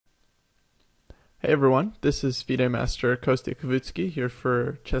Hey everyone, this is FIDE Master Kostya Kavutskiy here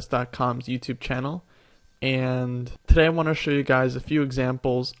for Chess.com's YouTube channel, and today I want to show you guys a few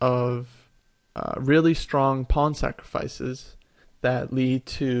examples of really strong pawn sacrifices that lead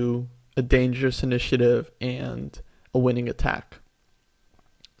to a dangerous initiative and a winning attack.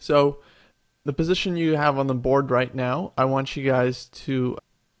 So the position you have on the board right now, I want you guys to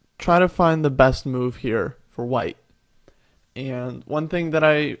try to find the best move here for white. And one thing that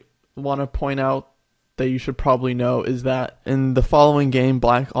I want to point out that you should probably know is that in the following game,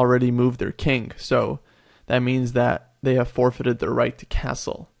 black already moved their king, so that means that they have forfeited their right to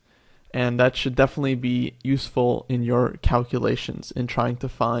castle, and that should definitely be useful in your calculations in trying to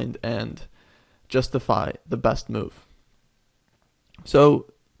find and justify the best move. So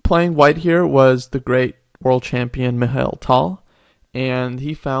playing white here was the great world champion Mikhail Tal, and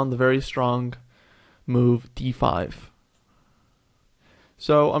he found the very strong move d5.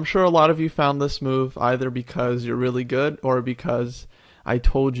 So I'm sure a lot of you found this move either because you're really good or because I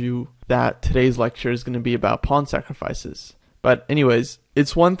told you that today's lecture is going to be about pawn sacrifices. But anyways,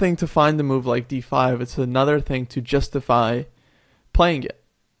 it's one thing to find a move like d5, it's another thing to justify playing it,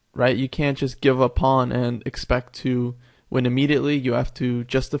 right? You can't just give a pawn and expect to win immediately. You have to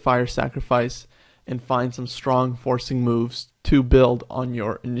justify your sacrifice and find some strong forcing moves to build on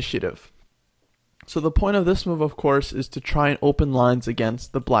your initiative. So the point of this move, of course, is to try and open lines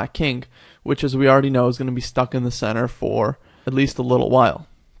against the black king, which, as we already know, is going to be stuck in the center for at least a little while.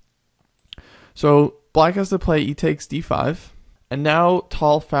 So black has to play e takes d5, and now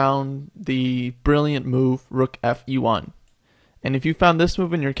Tal found the brilliant move rook f e1. And if you found this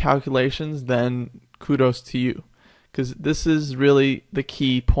move in your calculations, then kudos to you, because this is really the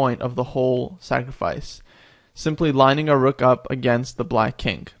key point of the whole sacrifice, simply lining a rook up against the black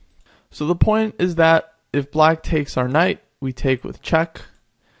king. So the point is that if black takes our knight, we take with check.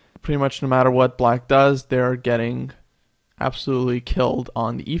 Pretty much no matter what black does, they're getting absolutely killed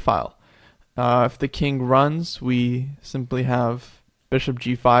on the e-file. If the king runs, we simply have bishop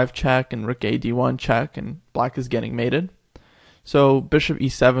g5 check and rook a d1 check, and black is getting mated. So bishop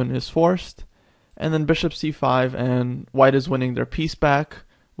e7 is forced, and then bishop c5, and white is winning their piece back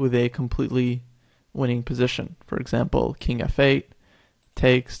with a completely winning position. For example, king f8.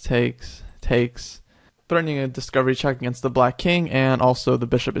 Takes, threatening a discovery check against the black king, and also the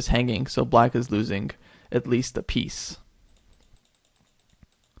bishop is hanging, so black is losing at least a piece.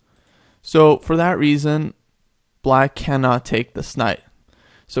 So for that reason, black cannot take this knight.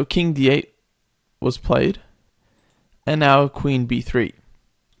 So king d8 was played, and now queen b3.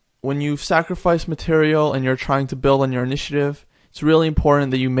 When you've sacrificed material and you're trying to build on your initiative, it's really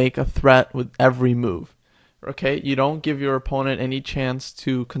important that you make a threat with every move. Okay, you don't give your opponent any chance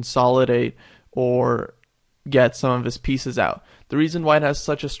to consolidate or get some of his pieces out. The reason white has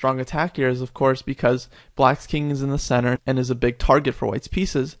such a strong attack here is, of course, because black's king is in the center and is a big target for white's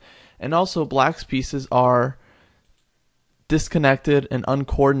pieces, and also black's pieces are disconnected and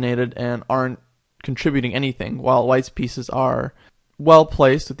uncoordinated and aren't contributing anything, while white's pieces are well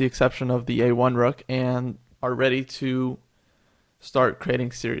placed with the exception of the a1 rook and are ready to start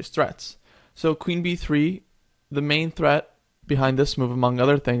creating serious threats. So queen b3, the main threat behind this move, among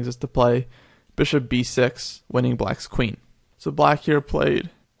other things, is to play bishop b6, winning black's queen. So black here played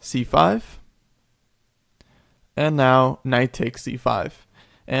c5, and now knight takes c5.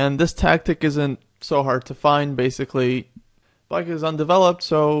 And this tactic isn't so hard to find. Basically, black is undeveloped,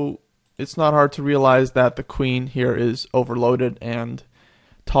 so it's not hard to realize that the queen here is overloaded, and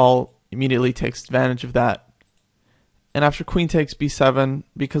Tal immediately takes advantage of that. And after queen takes b7,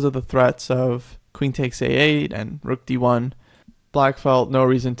 because of the threats of queen takes a8 and rook d1, black felt no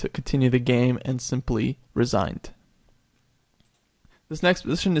reason to continue the game and simply resigned. This next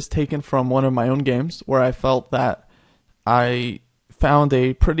position is taken from one of my own games, where I felt that I found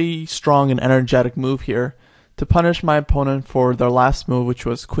a pretty strong and energetic move here to punish my opponent for their last move, which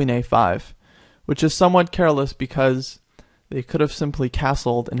was queen a5, which is somewhat careless because they could have simply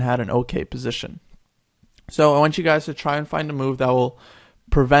castled and had an okay position. So I want you guys to try and find a move that will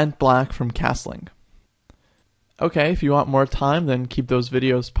prevent black from castling. Okay, if you want more time, then keep those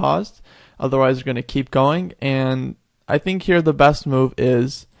videos paused. Otherwise, you're going to keep going. And I think here the best move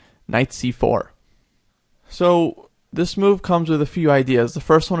is knight c4. So this move comes with a few ideas. The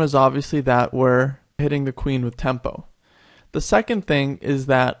first one is obviously that we're hitting the queen with tempo. The second thing is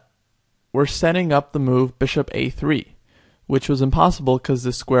that we're setting up the move bishop a3, which was impossible because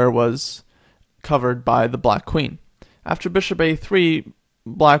the square was covered by the black queen. After bishop a3,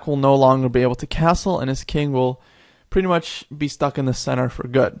 black will no longer be able to castle, and his king will pretty much be stuck in the center for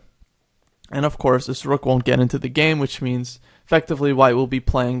good. And of course, this rook won't get into the game, which means effectively white will be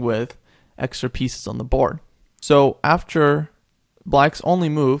playing with extra pieces on the board. So after black's only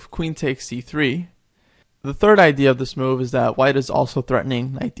move, queen takes c3, the third idea of this move is that white is also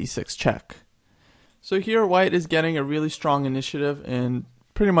threatening knight d6 check. So here white is getting a really strong initiative in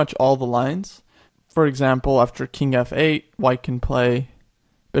pretty much all the lines. For example, after king f8, white can play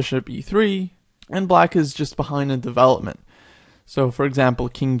bishop e3, and black is just behind in development. So for example,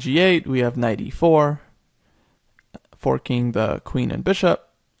 king g8, we have knight e4, forking the queen and bishop.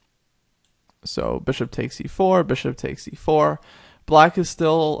 So bishop takes e4, bishop takes e4. Black is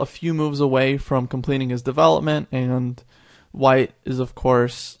still a few moves away from completing his development, and white is of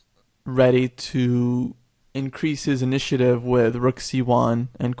course ready to increase his initiative with rook c1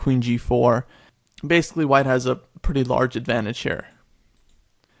 and queen g4. Basically, white has a pretty large advantage here.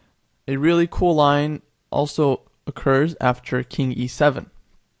 A really cool line also occurs after king e7,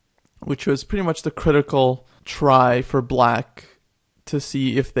 which was pretty much the critical try for black to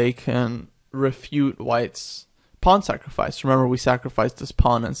see if they can refute white's pawn sacrifice. Remember, we sacrificed this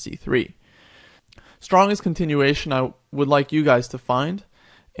pawn on c3. Strongest continuation I would like you guys to find,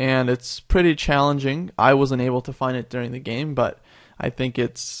 and it's pretty challenging. I wasn't able to find it during the game, but I think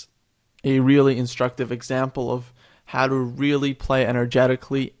it's a really instructive example of how to really play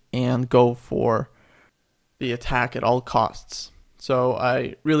energetically and go for the attack at all costs. So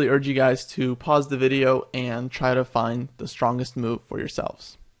I really urge you guys to pause the video and try to find the strongest move for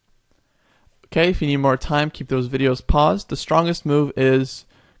yourselves. Okay, if you need more time, keep those videos paused. The strongest move is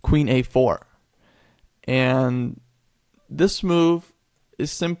queen a4. And this move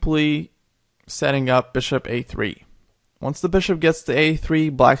is simply setting up bishop a3. Once the bishop gets to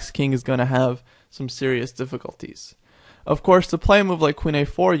a3, black's king is going to have some serious difficulties. Of course, to play a move like queen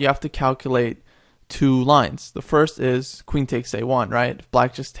a4, you have to calculate two lines. The first is queen takes a1, right? If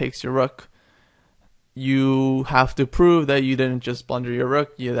black just takes your rook, you have to prove that you didn't just blunder your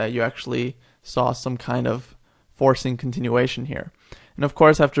rook, that you actually saw some kind of forcing continuation here. And of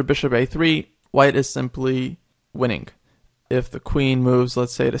course, after bishop a3, white is simply winning. If the queen moves,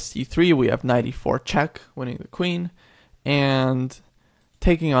 let's say, to c3, we have knight e4 check, winning the queen. And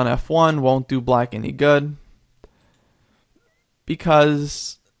taking on f1 won't do black any good,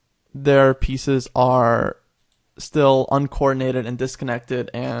 because their pieces are still uncoordinated and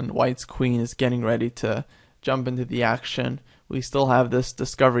disconnected, and white's queen is getting ready to jump into the action. We still have this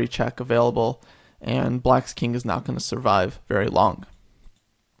discovery check available, and black's king is not going to survive very long.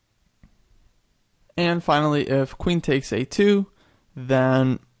 And finally, if queen takes a2,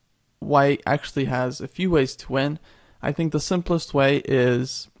 then white actually has a few ways to win. I think the simplest way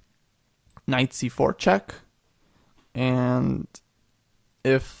is knight c4 check, and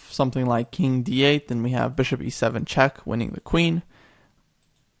if something like king d8, then we have bishop e7 check, winning the queen.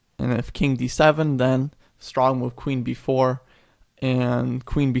 And if king d7, then strong move queen b4, and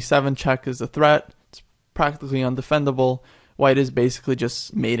queen b7 check is a threat. It's practically undefendable. White is basically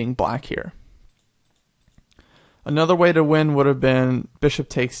just mating black here. Another way to win would have been bishop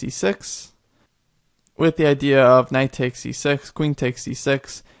takes c6, with the idea of knight takes c6, queen takes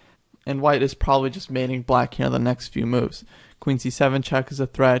c6, and white is probably just mating black here in the next few moves. Queen c7 check is a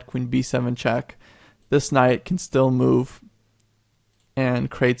threat, queen b7 check. This knight can still move and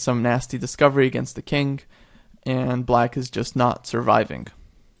create some nasty discovery against the king, and black is just not surviving.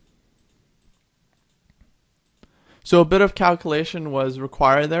 So a bit of calculation was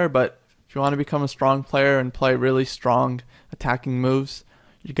required there, but if you want to become a strong player and play really strong attacking moves,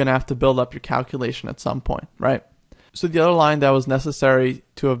 you're going to have to build up your calculation at some point, right? So the other line that was necessary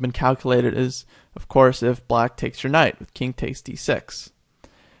to have been calculated is, of course, if black takes your knight with king takes d6.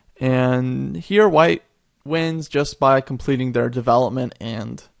 And here white wins just by completing their development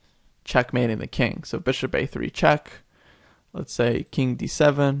and checkmating the king. So bishop a3 check, let's say king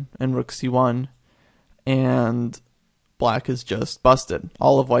d7 and rook c1, and black is just busted.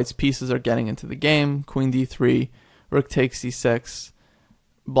 All of white's pieces are getting into the game. Queen d3, rook takes c6,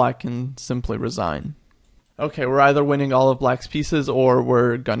 black can simply resign. Okay, we're either winning all of black's pieces or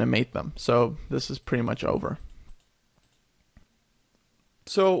we're gonna mate them. So this is pretty much over.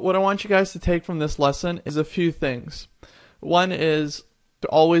 So what I want you guys to take from this lesson is a few things. One is to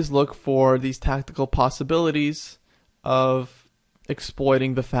always look for these tactical possibilities of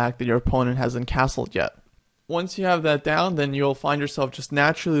exploiting the fact that your opponent hasn't castled yet. Once you have that down, then you'll find yourself just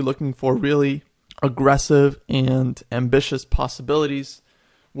naturally looking for really aggressive and ambitious possibilities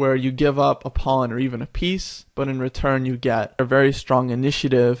where you give up a pawn or even a piece, but in return you get a very strong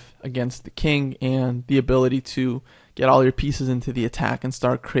initiative against the king and the ability to get all your pieces into the attack and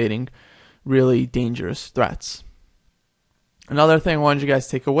start creating really dangerous threats. Another thing I wanted you guys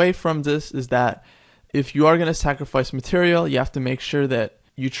to take away from this is that if you are going to sacrifice material, you have to make sure that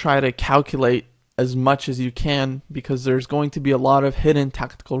you try to calculate as much as you can, because there's going to be a lot of hidden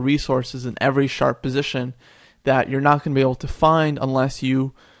tactical resources in every sharp position that you're not going to be able to find unless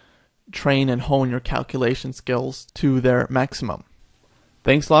you train and hone your calculation skills to their maximum.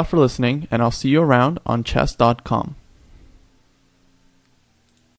 Thanks a lot for listening, and I'll see you around on Chess.com.